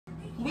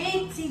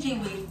Wait,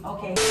 CJ, wait.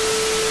 Okay.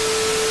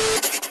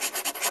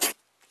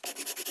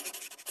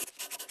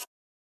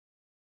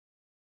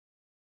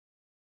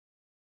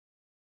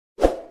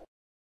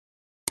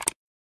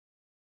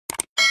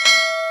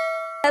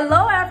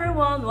 Hello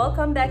everyone!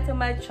 Welcome back to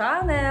my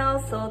channel.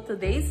 So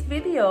today's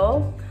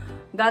video,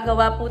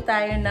 gagawa po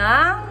tayo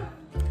ng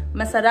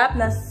masarap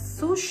na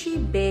sushi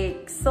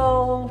bake.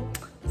 So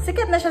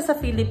sikat na siya sa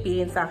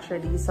Philippines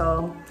actually.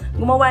 So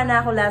gumawa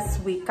na ako last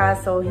week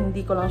kaso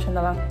hindi ko lang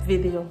siya na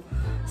video.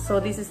 So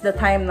this is the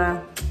time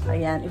na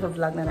ayan,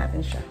 i-vlog na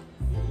natin siya.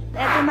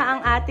 Ito na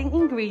ang ating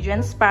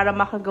ingredients para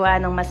makagawa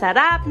ng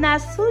masarap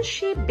na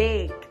sushi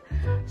bake.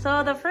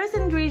 So the first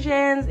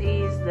ingredients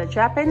is the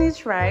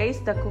Japanese rice,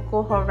 the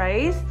kukuho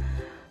rice,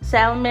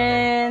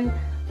 salmon,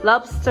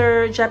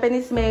 lobster,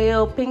 Japanese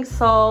mayo, pink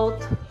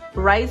salt,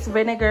 rice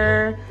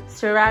vinegar,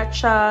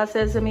 sriracha,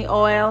 sesame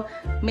oil,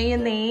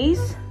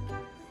 mayonnaise,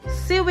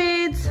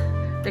 seaweeds,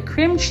 the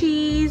cream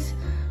cheese,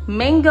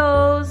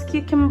 mangoes,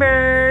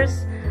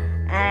 cucumbers,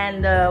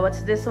 and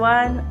what's this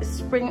one?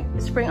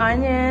 Spring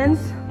onions.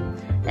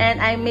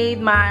 And I made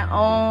my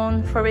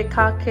own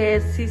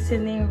Furikake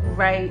seasoning,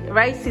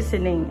 rice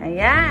seasoning.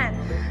 Ayan.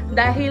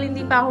 Dahil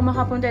hindi pa ako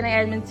makapunta ng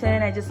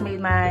Edmonton, I just made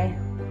my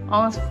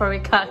own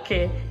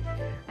Furikake.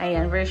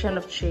 Ayan, version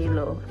of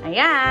Chelo.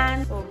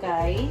 Ayan. So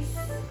guys,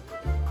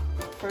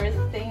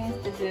 first thing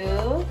to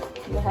do,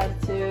 you have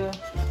to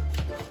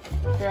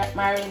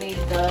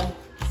marinate the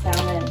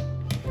salmon.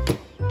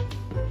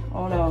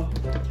 Oh no,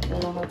 I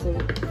don't know how to.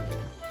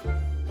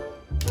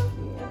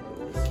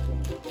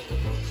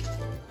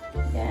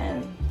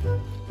 Yan.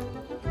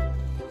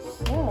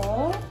 So,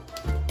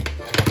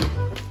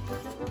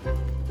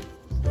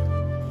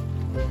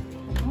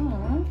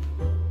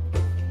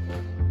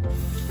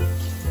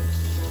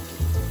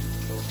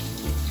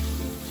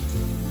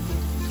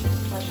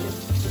 wash it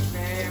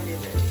very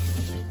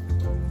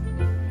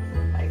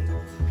light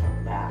like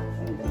that,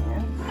 and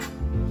then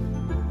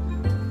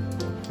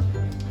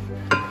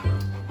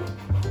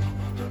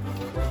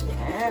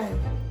yan.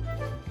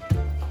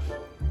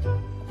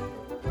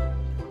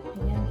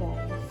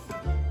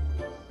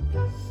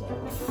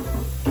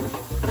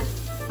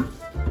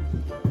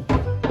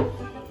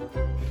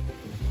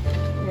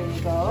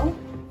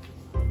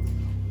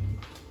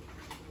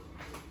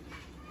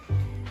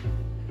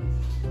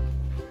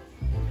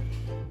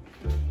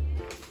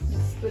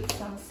 Put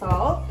some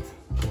salt.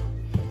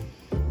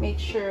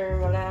 Make sure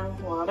walang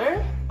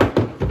water.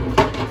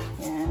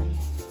 Yan.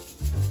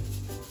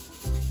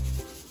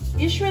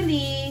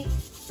 Usually,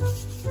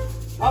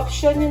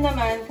 option nyo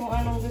naman kung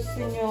anong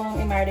gusto nyo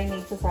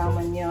i-marinate sa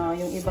salmon nyo.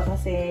 Yung iba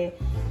kasi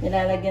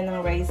nilalagyan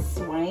ng rice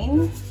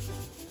wine.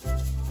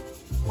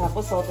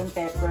 Tapos salt and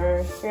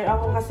pepper. Pero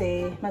ako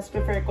kasi, mas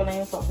prefer ko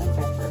lang yung salt and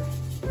pepper.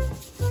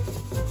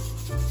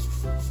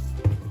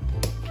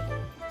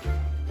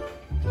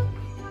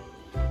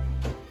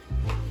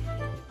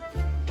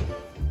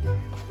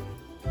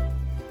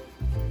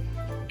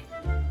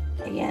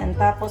 Ayan.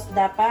 Tapos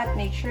dapat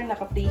make sure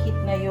naka-preheat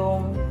na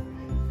yung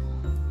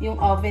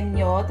oven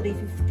nyo,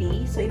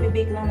 350. So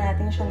i-bake lang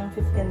natin siya ng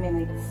 15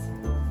 minutes.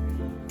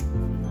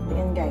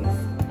 Ayan guys.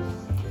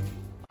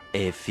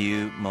 A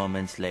few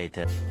moments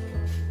later.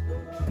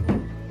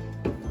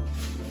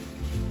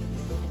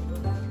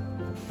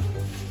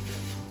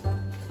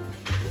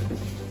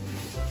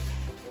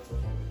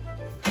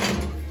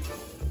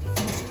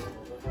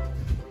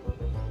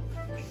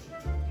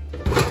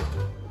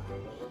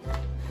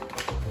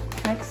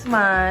 Next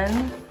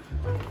one.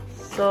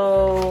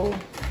 So,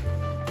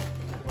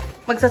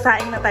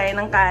 magsasaing na tayo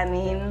ng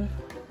kanin.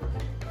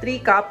 3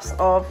 cups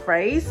of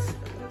rice.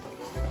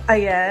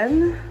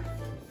 Ayan.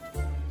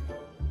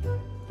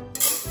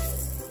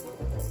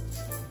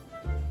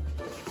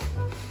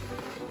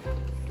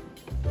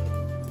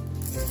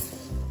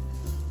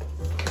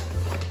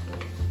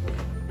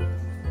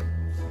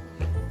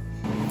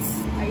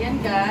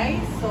 Ayan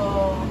guys.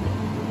 So,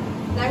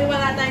 dahil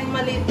wala tayong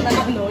maliit na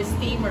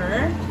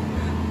steamer.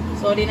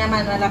 So, di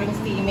naman malaking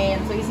steamer.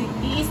 So,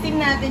 i-steam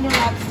natin yung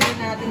lobster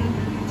natin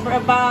for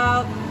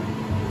about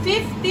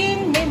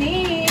 15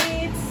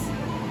 minutes.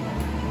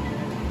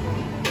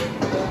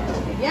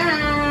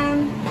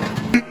 Ayan.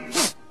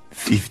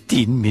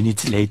 15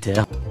 minutes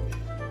later.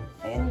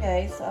 Ayan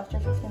guys. So, after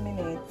 15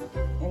 minutes,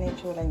 yan yung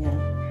tsura niya.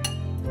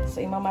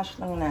 So, imamash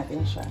lang natin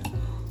siya.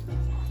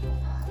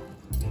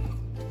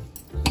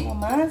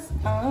 Imamash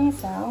ang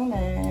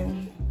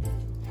salmon.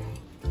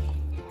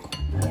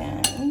 Ayan.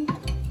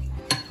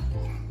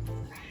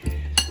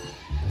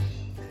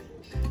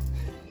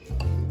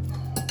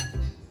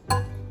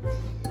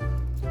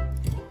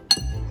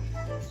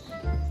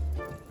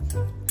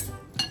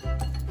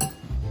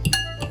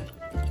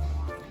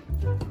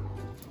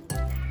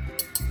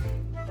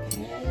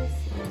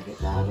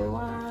 The other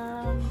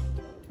one.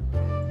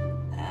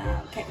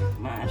 Okay,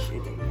 mash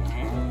it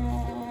again.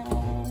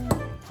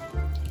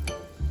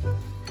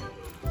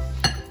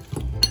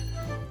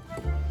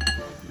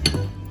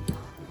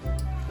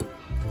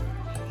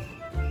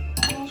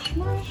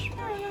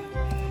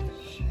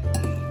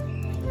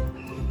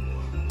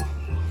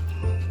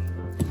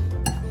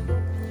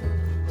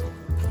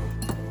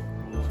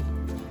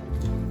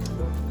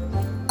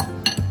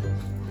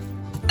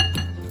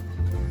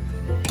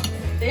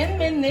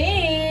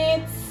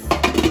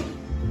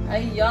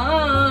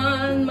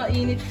 Ayan,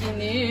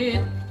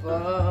 mainit-init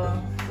pa.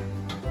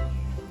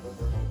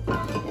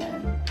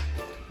 Ayan.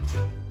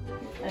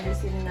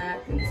 Alisin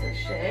natin sa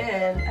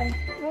shell. Ay,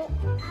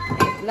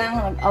 wait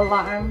lang,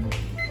 mag-alarm.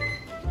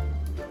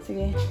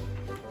 Sige.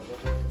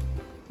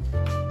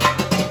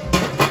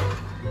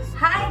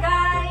 Hi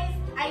guys!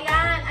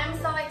 Ayan, I'm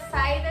so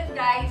excited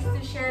guys to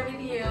share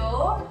with you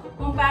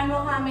kung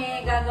paano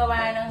kami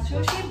gagawa ng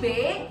sushi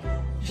bake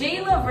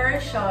J-Lo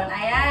version.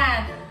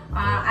 Ayan.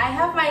 I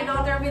have my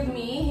daughter with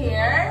me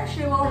here.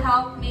 She will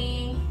help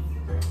me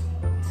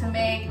to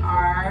make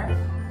our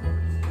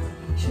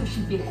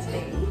sushi bake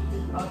today.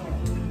 Okay.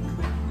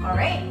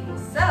 Alright.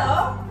 So,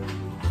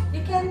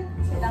 you can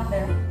sit down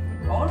there.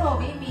 Oh no,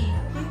 baby.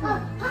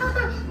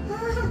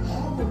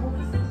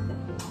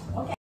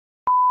 Okay.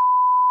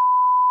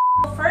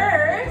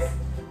 First,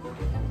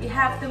 we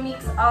have to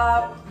mix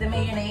up the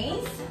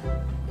mayonnaise.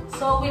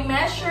 So, we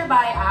measure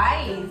by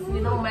eyes.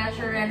 We don't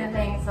measure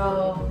anything.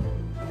 So,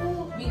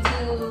 we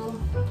do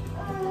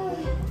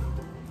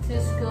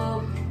 2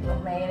 scoops of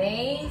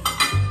mayonnaise.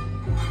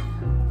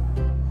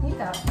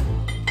 Dito.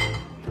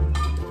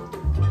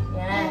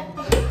 Yan.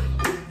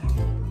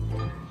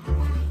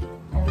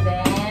 And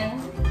then,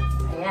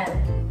 ayan.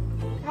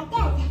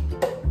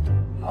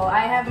 Oh,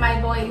 I have my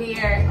boy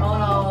here. Oh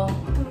no.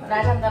 Wala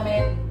siyang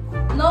damit.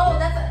 No,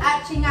 that's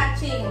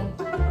aching-aching.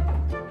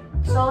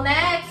 So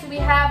next, we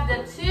have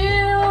the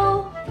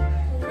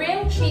 2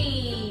 cream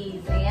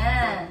cheese.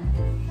 Ayan.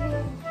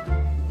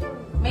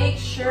 Make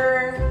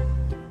sure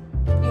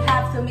you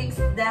have to mix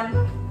them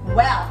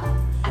well.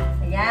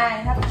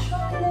 Ayan, you have to show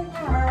the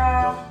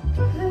camera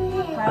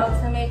how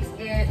to mix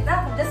it.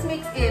 No, just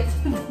mix it.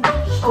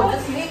 Oh,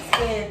 just mix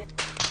it.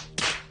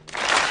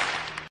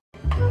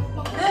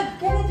 Good.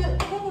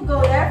 Can you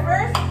go there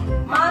first?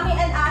 Mommy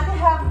and Ate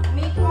have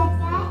making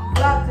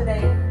vlog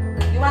today.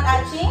 You want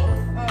aching?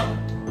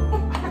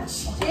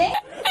 Aching?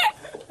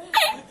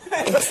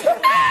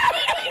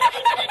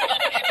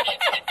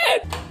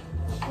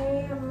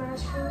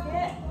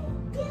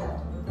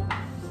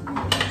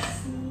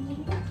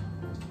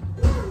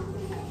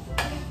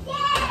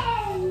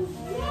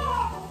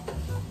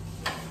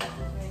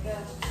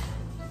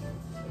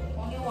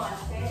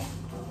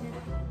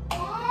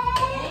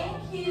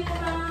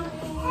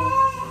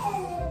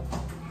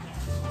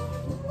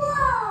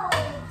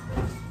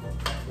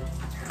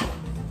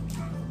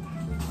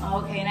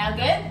 Okay, now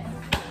good?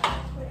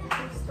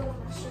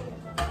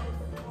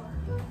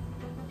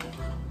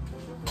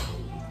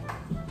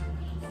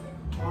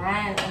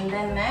 And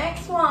then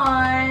next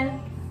one,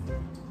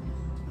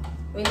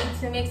 we need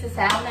to mix the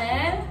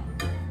salmon.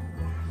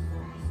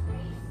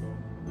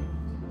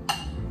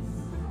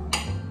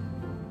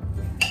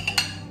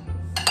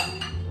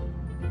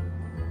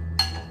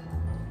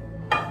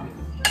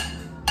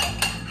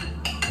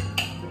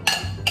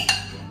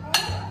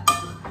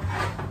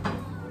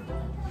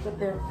 Put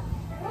there.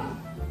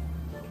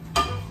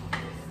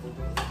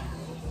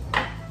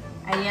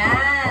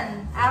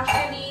 Ayan.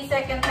 Actually,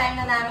 second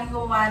time na namin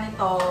gumawa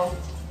nito.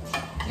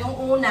 Yung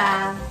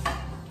una,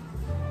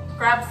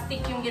 crab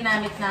stick yung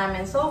ginamit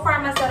namin. So far,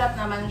 masarap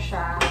naman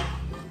siya.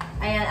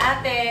 Ayan,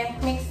 Ate,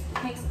 mix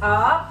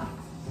up.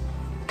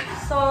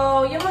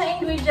 So, yung mga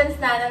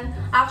ingredients natin,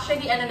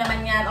 actually, ano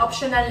naman yan,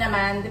 optional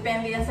naman.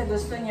 Depende yan sa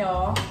gusto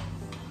nyo.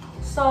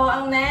 So,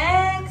 ang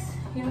next,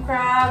 yung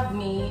crab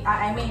meat,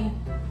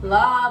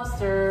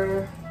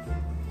 lobster.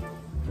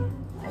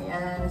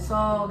 Ayan.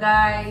 So,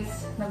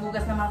 guys,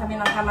 nagugas naman kami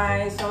ng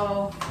kamay.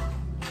 So,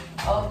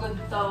 all good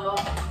to.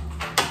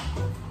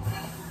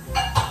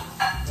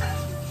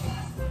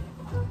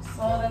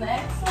 So, the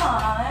next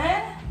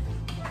one.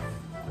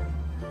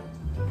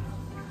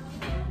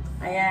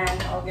 Ayan.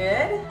 All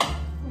good?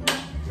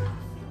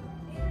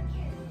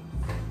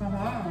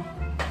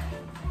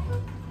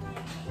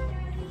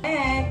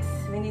 Next,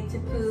 we need to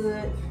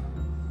put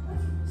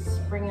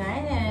spring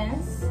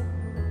onions.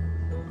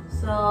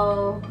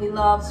 So, we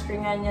love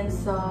spring onions,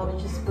 so we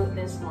just put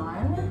this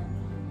one.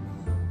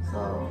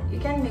 So, you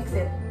can mix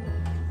it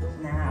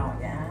now,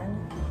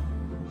 again.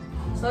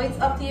 So, it's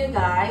up to you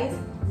guys.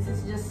 This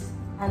is just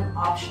an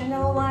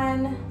optional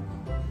one.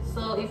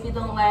 So, if you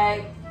don't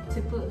like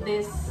to put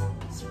this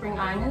spring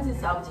onions,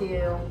 it's up to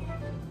you.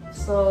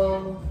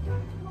 So,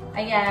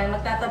 ayan,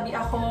 magtatabi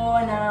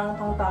ako ng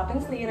pang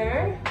toppings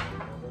later.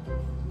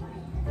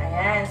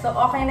 Ayan, so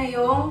okay na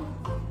yung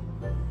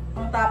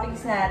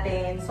toppings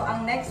natin. So,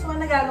 ang next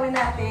one na gagawin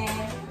natin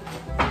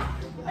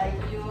ay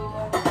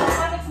yung...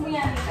 Mix mo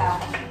yan, Ika.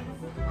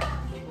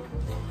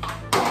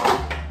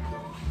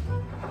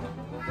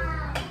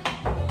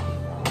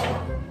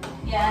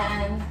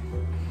 Yan.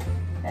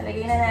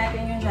 Lalagay na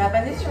natin yung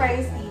Japanese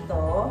rice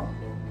dito.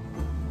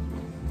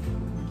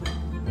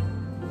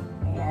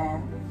 Ayan.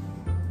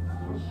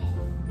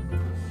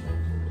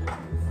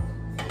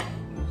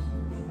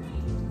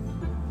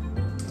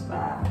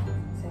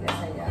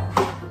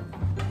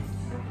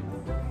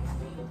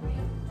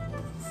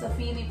 Sa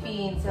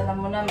Philippines,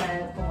 alam mo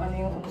naman kung ano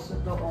yung uso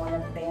doon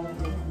at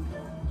tempting.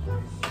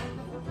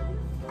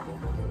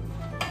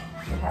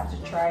 You have to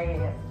try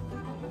it.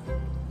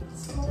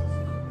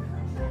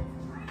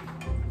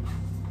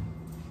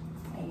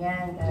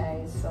 Ayan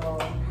guys, so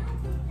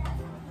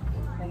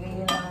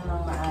lagyan nyo lang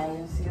ng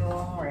maayos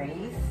yung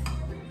rice.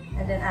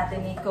 And then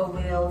Ate Nico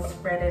will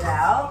spread it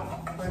out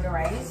for the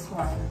rice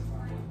one.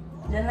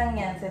 Diyan lang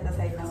yan, set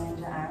aside lang yan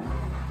dyan.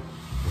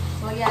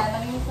 So yan,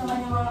 nalinis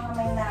naman yung mga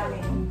kamay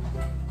namin.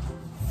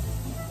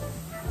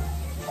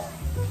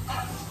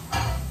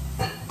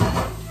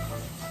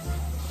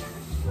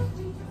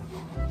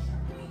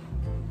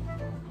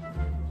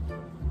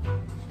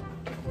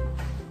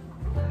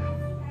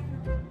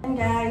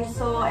 Guys,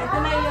 so ito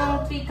na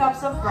yung 3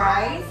 cups of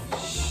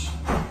rice.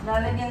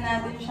 Lalagyan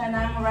natin siya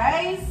ng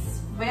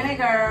rice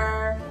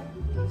vinegar.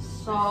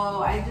 So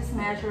I just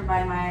measure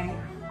by my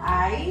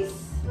eyes.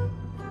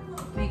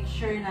 Make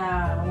sure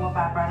na huwag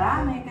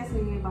mapaparami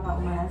kasi baka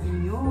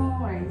umalasin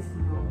yung rice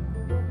nyo.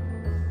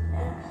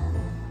 Yan.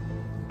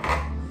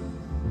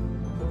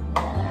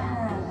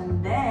 Yan. And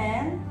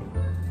then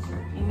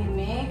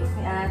imimix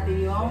ni ate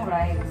yung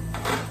rice.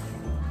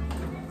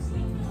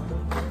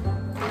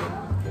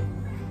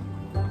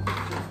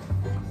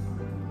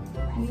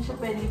 Hindi siya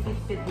pwede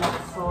fit-fit lang.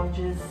 So,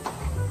 just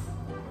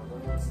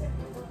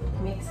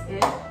mix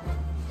it.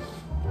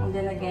 And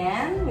then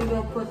again, we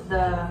will put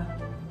the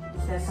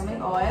sesame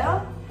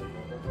oil.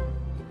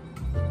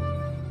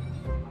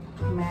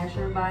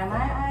 Measure by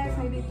my eyes,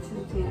 maybe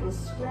 2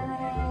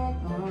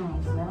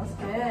 tablespoons. Smells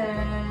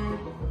good.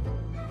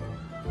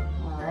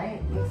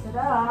 Alright, mix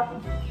it up.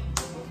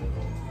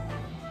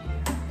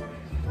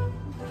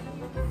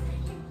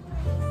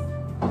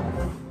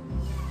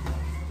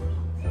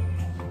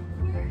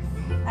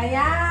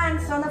 Ayan,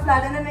 so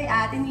na-flatten na ni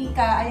Ate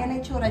Nika. Ayan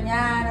ang itsura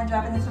niya ng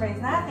Japanese rice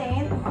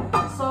natin.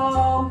 So,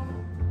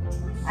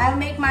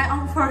 I'll make my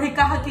own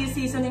Furikake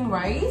seasoning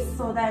rice.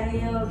 So,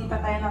 dahil di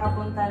pa tayo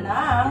nakapunta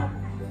ng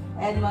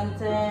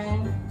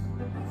Edmonton,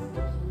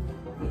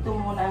 ito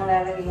muna ang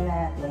lalagay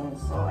natin.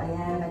 So,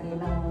 ayan, lagay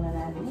lang muna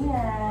natin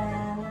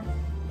yan.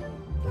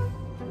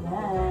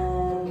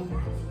 Ayan.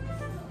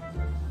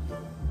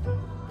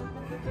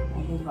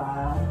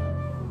 Diba?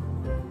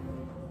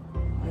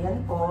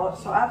 Ayan po.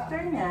 So,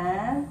 after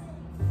nyan,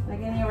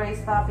 lagyan yung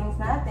rice toppings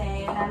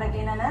natin.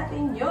 Lalagyan na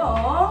natin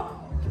yung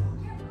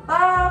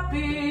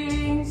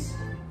toppings.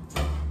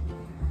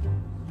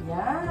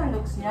 Yan.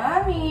 Looks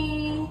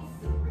yummy.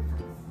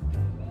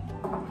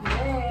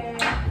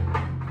 Okay.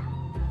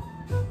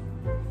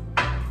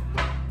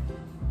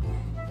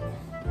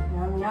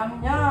 Yum, yum,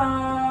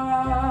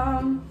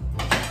 yum.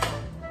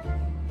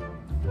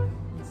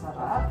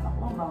 Sarap. Ako,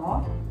 ang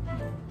bango.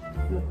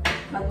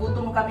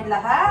 Nagutom kami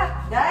lahat,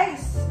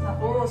 guys.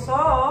 Ako, so,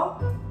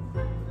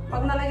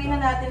 pag nalagay na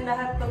natin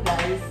lahat to,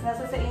 guys,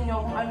 nasa sa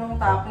inyo kung anong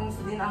toppings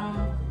din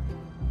ang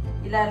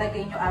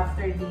ilalagay nyo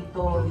after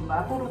dito, di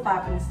ba? Puro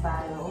toppings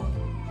tayo.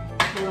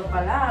 Puro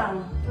pa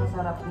lang.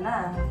 Masarap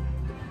na.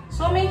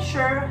 So, make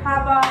sure,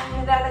 habang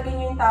nilalagay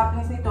nyo yung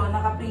toppings nito,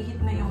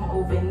 naka-preheat na yung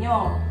oven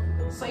nyo.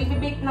 So,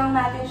 i-bake lang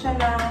natin siya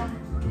ng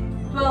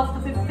 12 to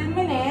 15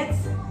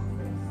 minutes.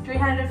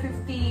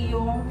 350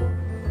 yung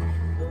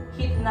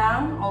heat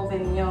ng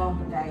oven nyo,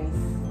 guys.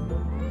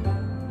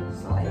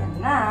 So, ayan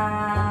na.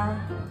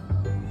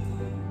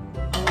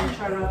 Ayan,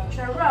 charap,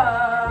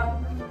 charap.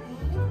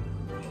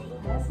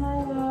 Yes, my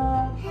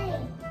love.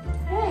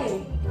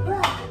 Hey.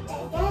 Look,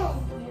 again.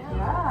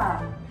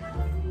 Yeah.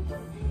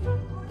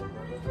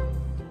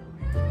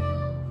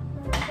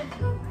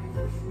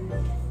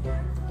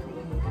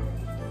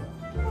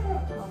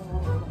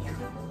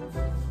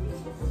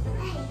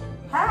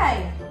 Hi.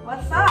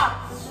 What's up?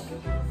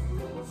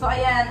 So,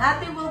 ayan,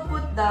 ate will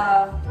put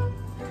the,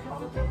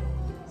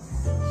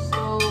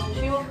 so,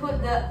 she will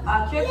put the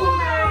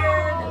cucumber,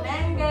 the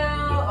mango.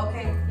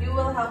 Okay, you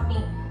will help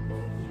me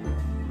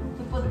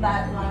to put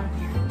that one.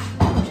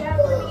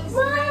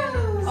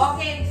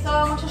 Okay,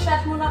 so,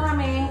 magsha-shot muna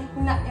kami.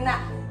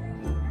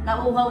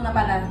 Nauhaw na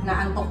pala,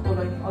 naantok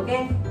tuloy.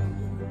 Okay?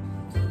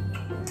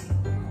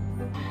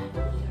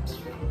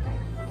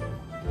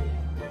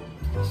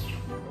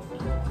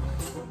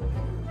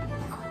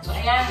 So,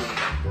 ayan.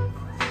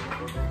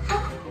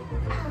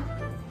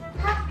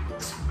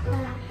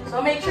 So,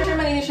 make sure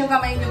malinis yung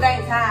kamay nyo,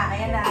 guys, ha?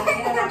 Ayan na.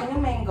 Lagyan na natin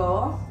yung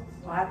mango.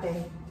 O,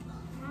 ate.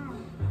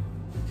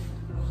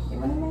 Di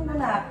ba yung mango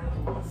na?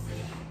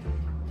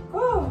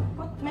 Oh,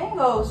 put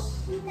mangoes.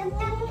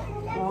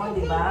 Oh,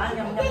 di ba?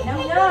 Yum, yum,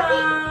 yum,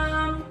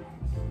 yum.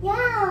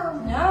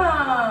 Yum.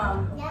 Yum.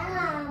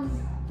 Yum.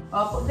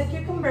 Oh, put the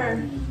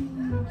cucumber.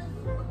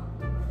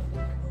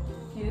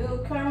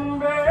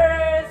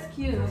 Cucumbers,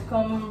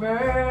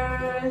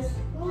 cucumbers.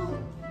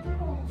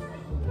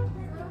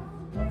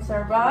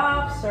 Serve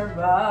up, serve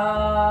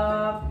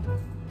up.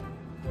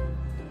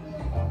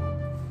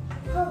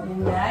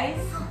 Ayan,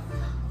 guys.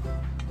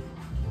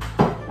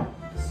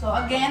 So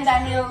again,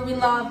 dahil we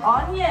love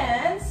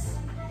onions,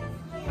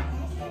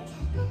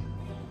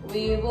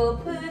 we will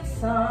put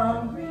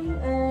some green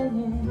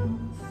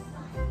onions.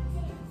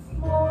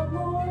 More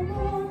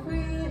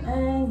green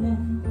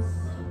onions.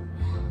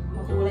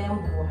 Makulay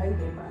ang buhay,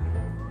 diba?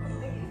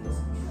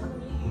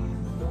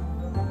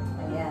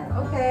 Ayan,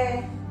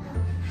 okay.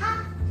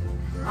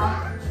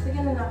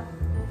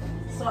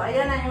 So,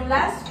 ayan na yung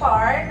last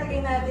part.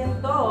 Lagay natin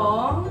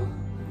tong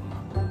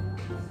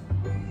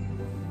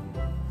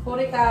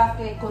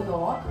Furikake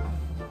kunot.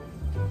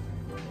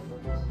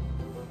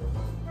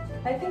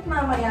 I think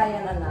mamaya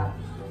yan, anak.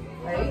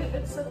 Right?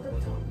 It's at the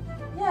top.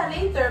 Yeah,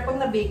 later, pag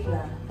na-bake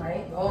na.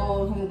 Right?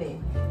 Oh, hindi.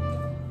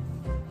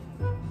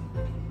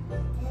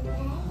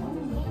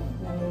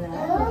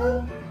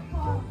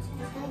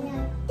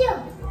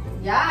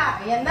 Yeah,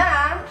 ayan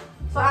na.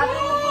 So, ate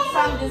will put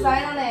some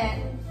design on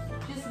it.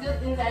 She's good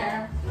in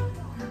there.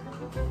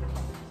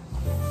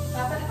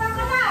 Pasalita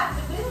ka na!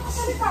 Sabihin mo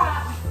pasalita!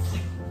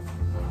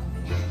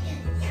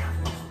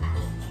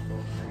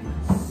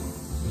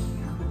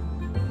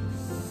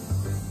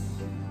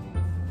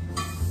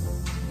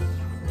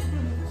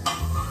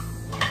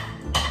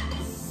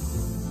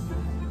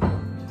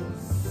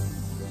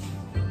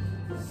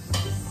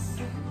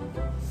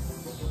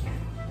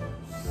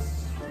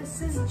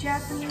 This is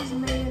Japanese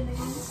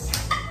mayonnaise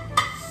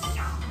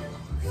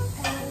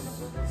and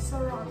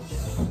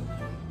Sriracha.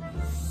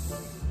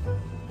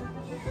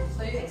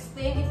 So you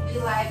explain if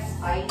you like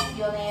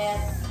spicy on it,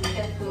 you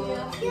can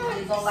put, if you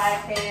don't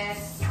like it.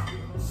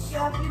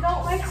 Yeah, if you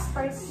don't like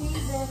spicy,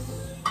 then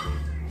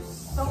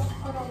don't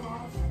put a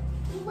lot.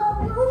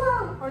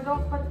 Or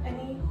don't put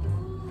any.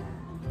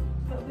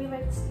 But we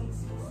like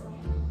spicy, so.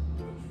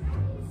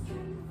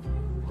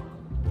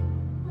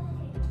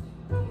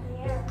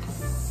 Yeah.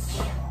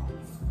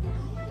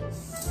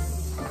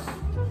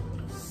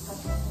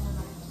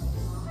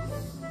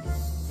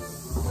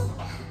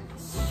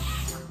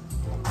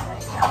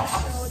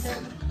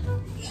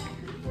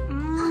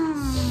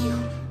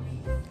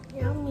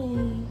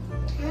 Yummy.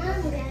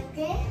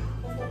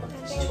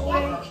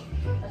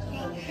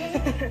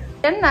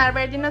 Yan na,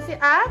 ready na si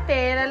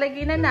ate.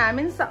 Lalagyan na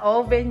namin sa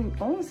oven.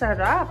 Oh,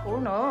 sarap. Oh,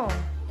 no.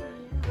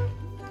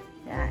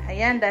 Yan,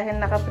 ayan, dahil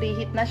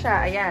naka-preheat na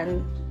siya.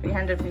 Ayan,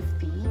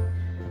 350.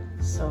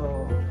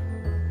 So,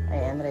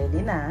 ayan,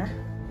 ready na.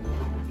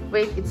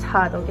 Wait, it's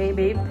hot. Okay,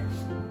 babe?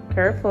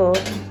 Careful.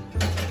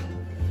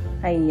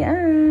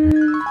 Ayan.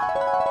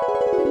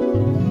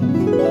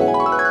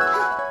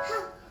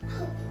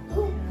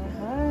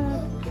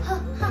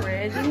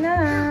 Ready na.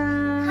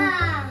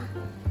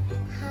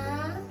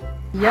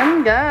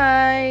 Yan,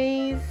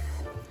 guys.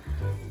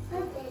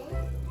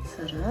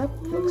 Sarap.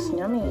 Looks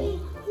yummy.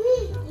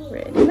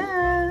 Ready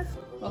na.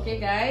 Okay,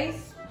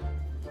 guys.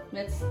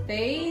 Let's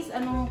taste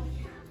anong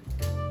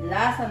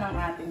lasa ng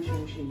ating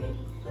sushi.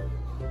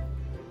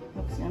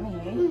 Looks yummy,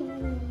 eh?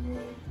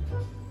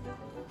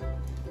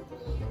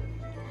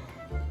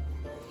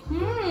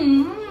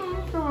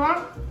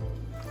 Sarap.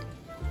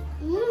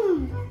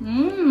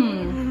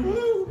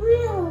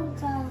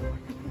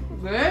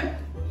 Good?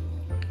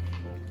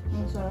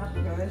 Ang sarap,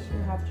 guys.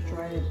 You have to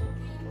try it.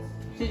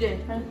 CJ,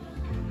 huh?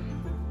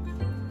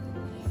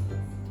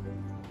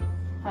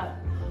 Hot.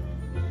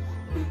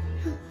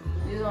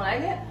 You don't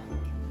like it?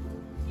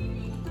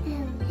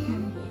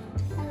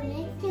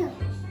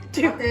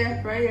 Okay,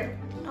 try it.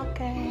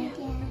 Okay.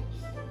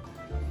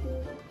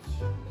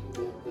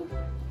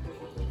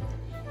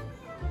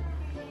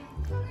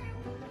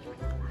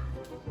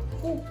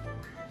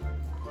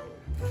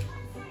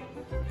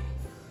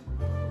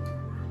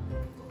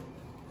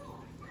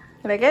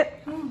 You like it?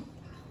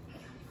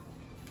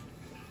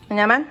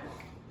 Nyaman?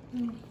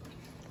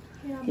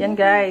 Yan,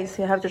 guys.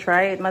 You have to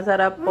try it.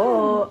 Masarap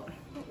po.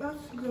 That's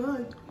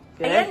good.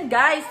 Ayan,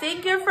 guys.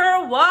 Thank you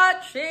for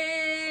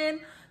watching.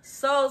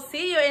 So,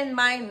 see you in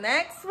my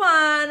next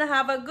one.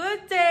 Have a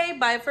good day.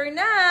 Bye for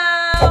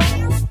now.